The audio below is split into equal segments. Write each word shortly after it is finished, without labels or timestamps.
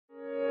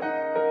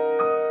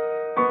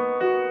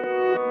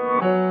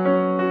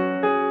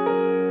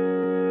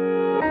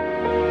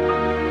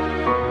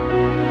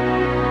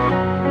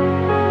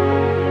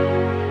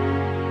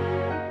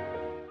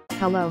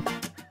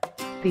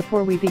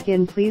Before we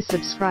begin, please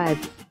subscribe.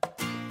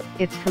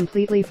 It's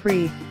completely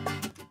free.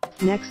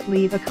 Next,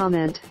 leave a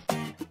comment,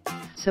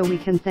 so we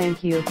can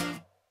thank you.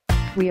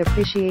 We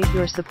appreciate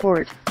your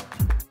support.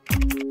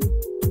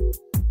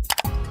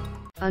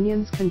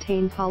 Onions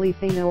contain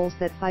polyphenols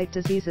that fight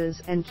diseases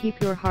and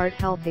keep your heart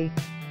healthy.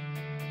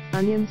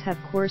 Onions have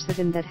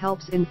quercetin that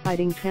helps in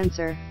fighting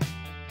cancer.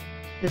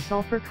 The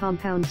sulfur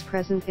compounds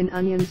present in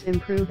onions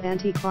improve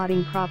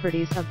anti-clotting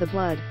properties of the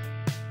blood.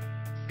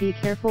 Be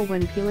careful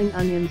when peeling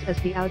onions,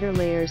 as the outer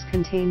layers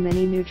contain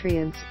many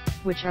nutrients,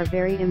 which are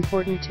very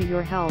important to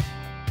your health.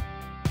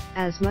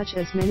 As much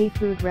as many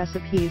food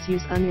recipes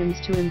use onions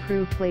to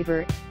improve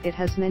flavor, it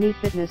has many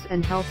fitness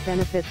and health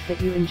benefits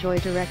that you enjoy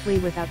directly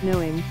without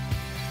knowing.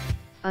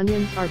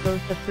 Onions are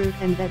both a fruit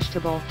and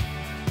vegetable.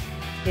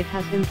 It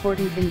has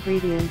important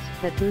ingredients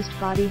that boost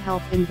body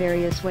health in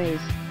various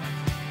ways.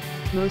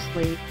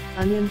 Mostly,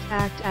 onions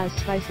act as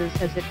spices,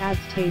 as it adds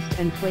taste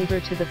and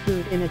flavor to the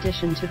food in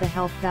addition to the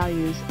health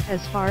values,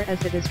 as far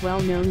as it is well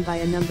known by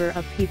a number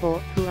of people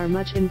who are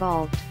much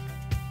involved.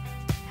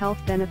 Health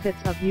benefits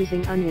of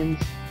using onions: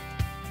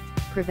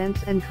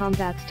 prevents and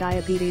combats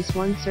diabetes.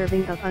 One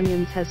serving of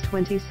onions has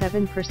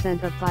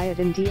 27% of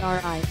biotin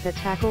DRI that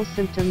tackles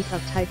symptoms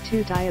of type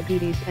 2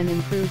 diabetes and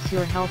improves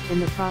your health in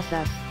the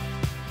process.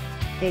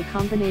 A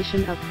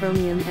combination of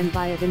chromium and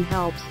biotin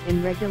helps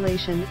in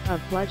regulation of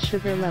blood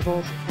sugar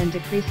levels and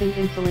decreasing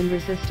insulin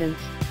resistance.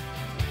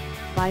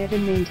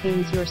 Biotin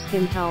maintains your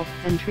skin health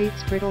and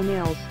treats brittle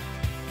nails.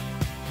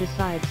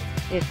 Besides,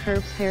 it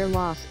curbs hair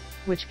loss,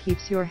 which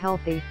keeps you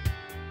healthy.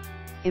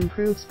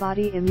 Improves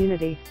body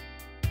immunity.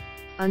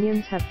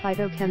 Onions have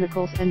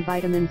phytochemicals and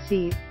vitamin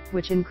C,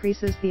 which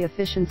increases the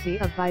efficiency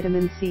of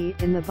vitamin C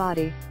in the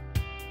body.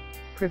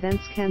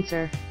 Prevents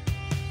cancer.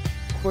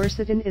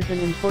 Quercetin is an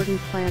important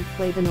plant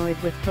flavonoid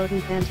with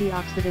potent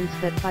antioxidants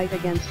that fight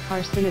against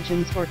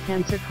carcinogens or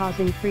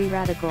cancer-causing free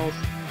radicals.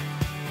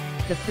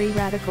 The free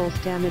radicals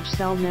damage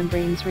cell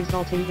membranes,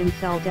 resulting in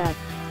cell death.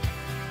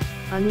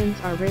 Onions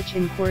are rich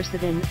in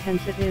quercetin,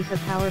 hence it is a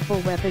powerful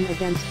weapon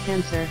against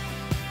cancer.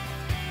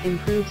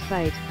 Improves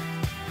sight.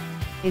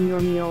 In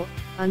your meal,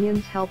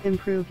 onions help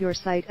improve your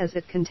sight, as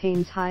it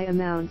contains high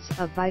amounts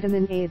of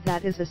vitamin A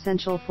that is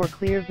essential for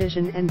clear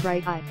vision and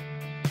bright eye.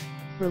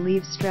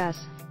 Relieves stress.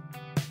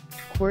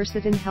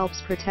 Quercetin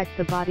helps protect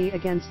the body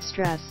against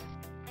stress.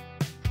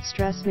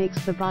 Stress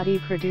makes the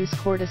body produce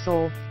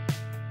cortisol.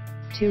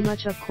 Too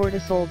much of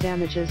cortisol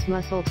damages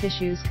muscle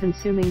tissues,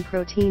 consuming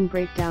protein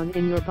breakdown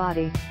in your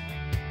body.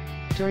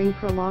 During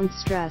prolonged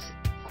stress,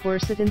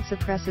 quercetin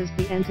suppresses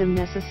the enzyme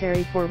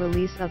necessary for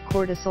release of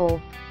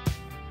cortisol.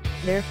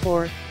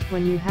 Therefore,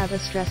 when you have a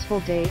stressful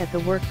day at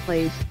the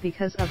workplace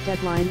because of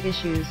deadline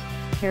issues,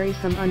 carry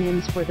some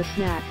onions for the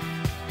snack.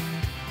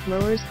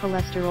 Lowers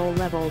cholesterol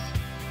levels.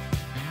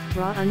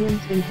 Raw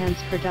onions enhance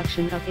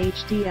production of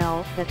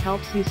HDL that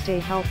helps you stay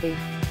healthy.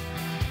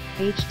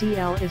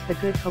 HDL is the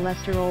good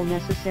cholesterol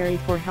necessary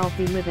for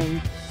healthy living.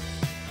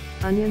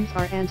 Onions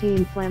are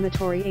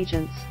anti-inflammatory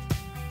agents.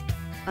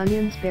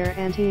 Onions bear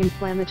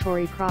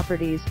anti-inflammatory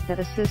properties that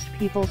assist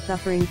people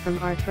suffering from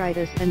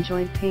arthritis and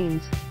joint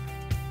pains.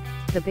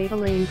 The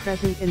beta-alain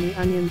present in the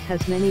onions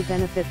has many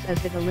benefits,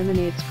 as it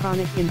eliminates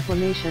chronic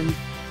inflammation.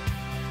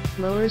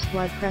 Lowers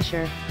blood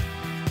pressure.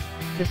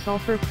 The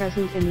sulfur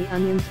present in the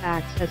onions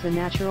acts as a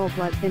natural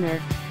blood thinner.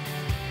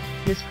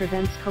 This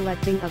prevents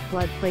collecting of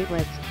blood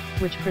platelets,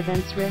 which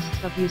prevents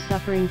risks of you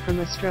suffering from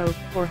a stroke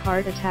or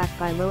heart attack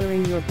by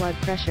lowering your blood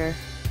pressure.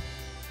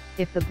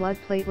 If the blood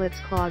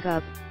platelets clog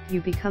up,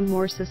 you become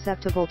more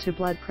susceptible to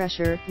blood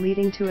pressure,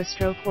 leading to a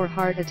stroke or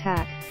heart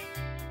attack.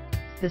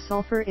 The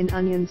sulfur in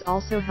onions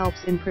also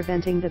helps in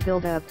preventing the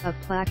buildup of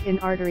plaque in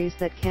arteries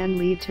that can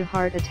lead to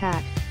heart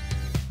attack.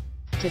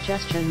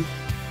 Digestion.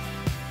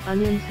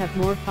 Onions have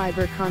more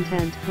fiber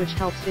content, which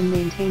helps in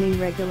maintaining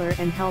regular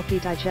and healthy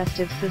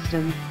digestive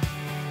system.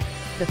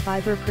 The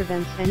fiber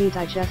prevents any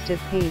digestive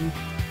pain.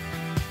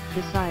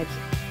 Besides,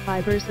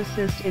 fibers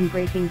assist in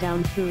breaking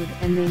down food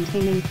and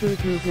maintaining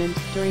food movement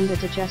during the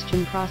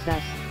digestion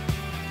process.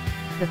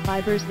 The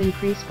fibers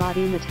increase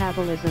body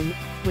metabolism,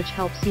 which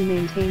helps you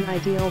maintain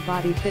ideal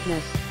body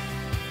fitness.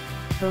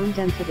 Bone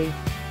density.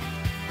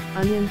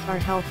 Onions are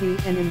healthy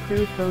and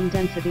improve bone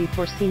density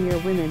for senior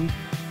women.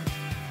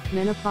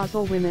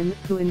 Menopausal women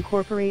who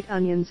incorporate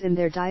onions in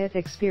their diet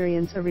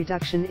experience a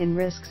reduction in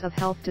risks of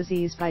health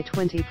disease by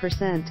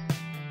 20%.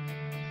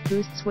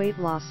 Boosts weight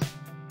loss.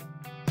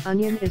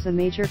 Onion is a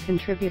major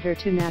contributor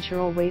to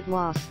natural weight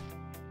loss.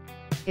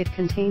 It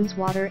contains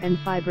water and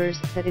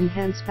fibers that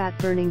enhance fat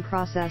burning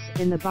process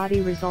in the body,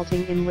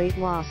 resulting in weight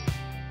loss.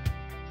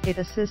 It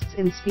assists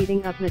in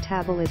speeding up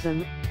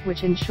metabolism,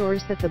 which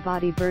ensures that the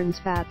body burns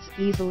fats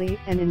easily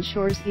and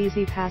ensures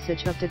easy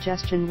passage of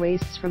digestion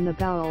wastes from the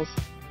bowels.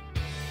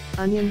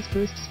 Onions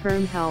boost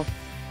sperm health.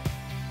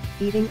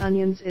 Eating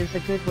onions is a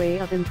good way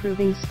of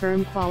improving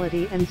sperm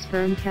quality and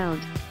sperm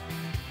count.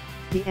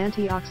 The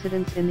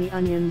antioxidants in the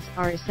onions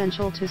are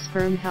essential to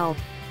sperm health.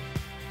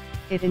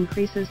 It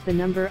increases the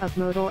number of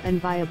motile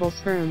and viable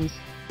sperms.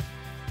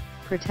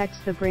 Protects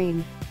the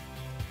brain.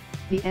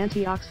 The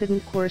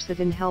antioxidant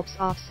quercetin helps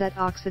offset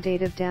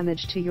oxidative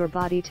damage to your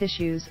body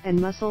tissues and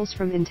muscles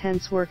from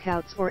intense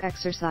workouts or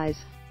exercise.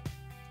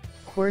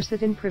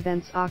 Quercetin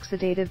prevents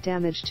oxidative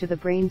damage to the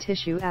brain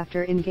tissue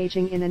after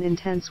engaging in an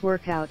intense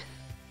workout.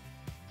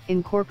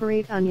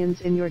 Incorporate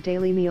onions in your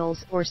daily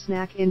meals or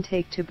snack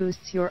intake to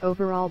boost your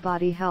overall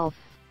body health.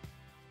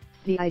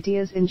 The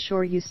ideas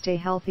ensure you stay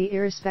healthy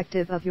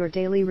irrespective of your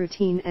daily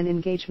routine and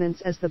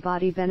engagements, as the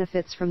body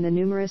benefits from the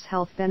numerous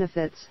health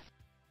benefits.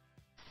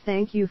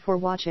 Thank you for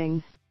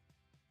watching.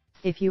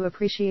 If you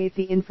appreciate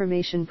the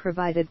information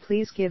provided,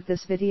 please give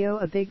this video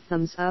a big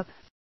thumbs up.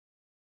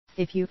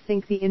 If you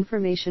think the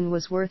information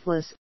was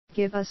worthless,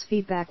 give us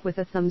feedback with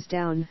a thumbs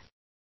down.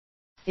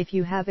 If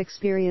you have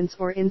experience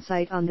or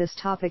insight on this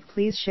topic,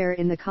 please share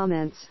in the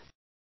comments.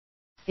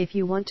 If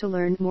you want to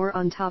learn more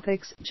on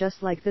topics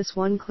just like this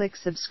one, click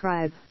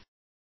subscribe.